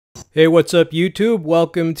Hey, what's up YouTube?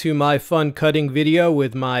 Welcome to my fun cutting video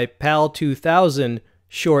with my PAL2000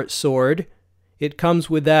 short sword. It comes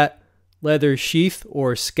with that leather sheath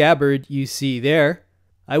or scabbard you see there.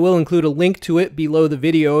 I will include a link to it below the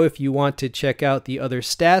video if you want to check out the other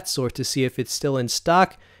stats or to see if it's still in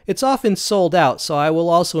stock. It's often sold out, so I will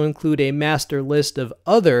also include a master list of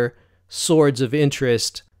other swords of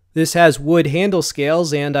interest. This has wood handle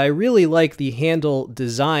scales, and I really like the handle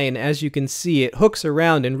design. As you can see, it hooks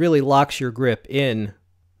around and really locks your grip in.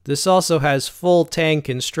 This also has full tang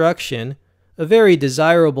construction, a very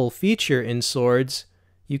desirable feature in swords.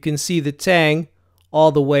 You can see the tang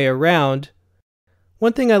all the way around.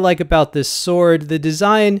 One thing I like about this sword, the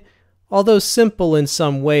design, although simple in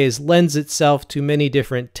some ways, lends itself to many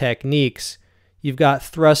different techniques. You've got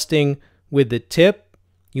thrusting with the tip,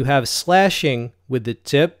 you have slashing with the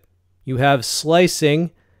tip, you have slicing,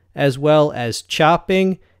 as well as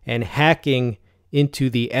chopping and hacking into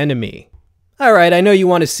the enemy. Alright, I know you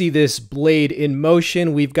want to see this blade in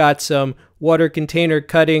motion. We've got some water container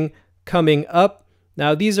cutting coming up.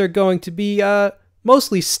 Now these are going to be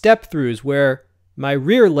mostly step-throughs where my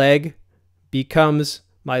rear leg becomes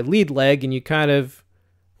my lead leg and you kind of,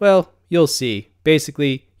 well, you'll see.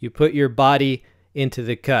 Basically, you put your body into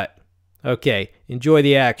the cut. Okay, enjoy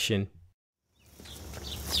the action.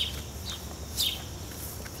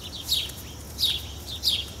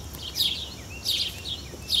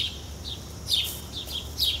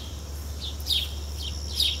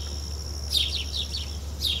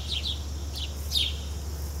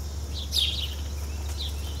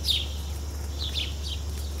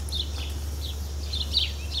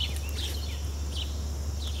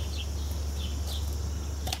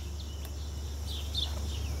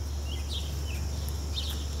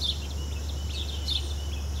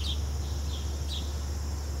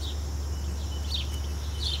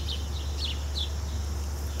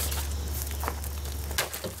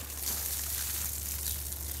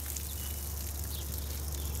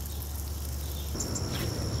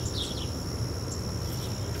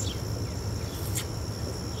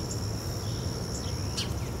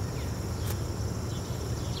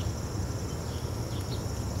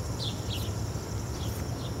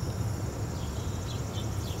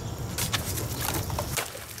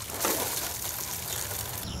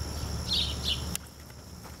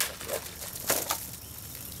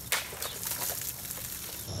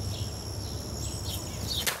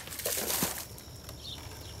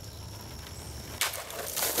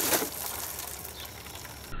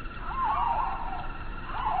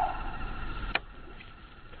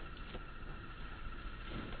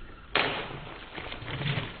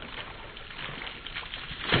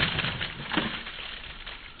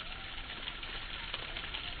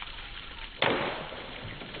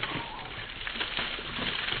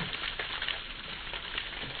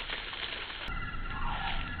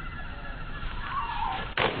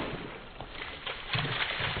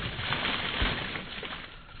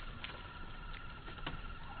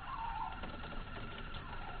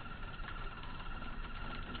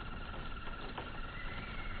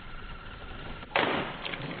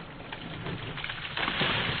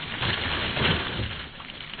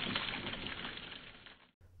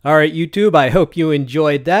 Alright YouTube, I hope you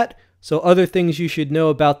enjoyed that. So other things you should know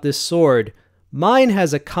about this sword. Mine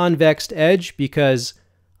has a convexed edge because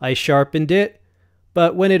I sharpened it,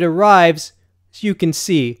 but when it arrives, as you can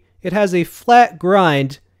see, it has a flat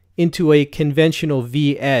grind into a conventional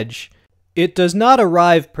V edge. It does not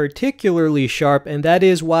arrive particularly sharp, and that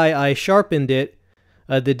is why I sharpened it.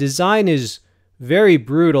 The design is very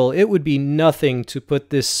brutal. It would be nothing to put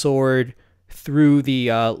this sword through the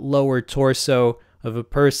lower torso of a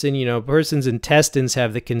person. You know, a person's intestines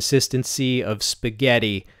have the consistency of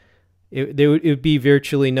spaghetti. It would be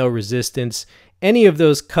virtually no resistance. Any of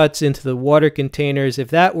those cuts into the water containers, if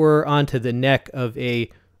that were onto the neck of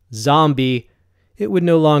a zombie, it would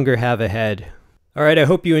no longer have a head. Alright, I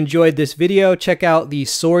hope you enjoyed this video. Check out the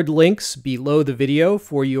sword links below the video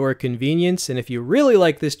for your convenience. And if you really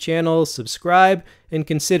like this channel, subscribe and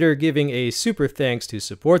consider giving a super thanks to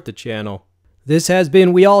support the channel. This has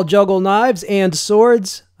been We All Juggle Knives and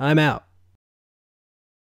Swords. I'm out.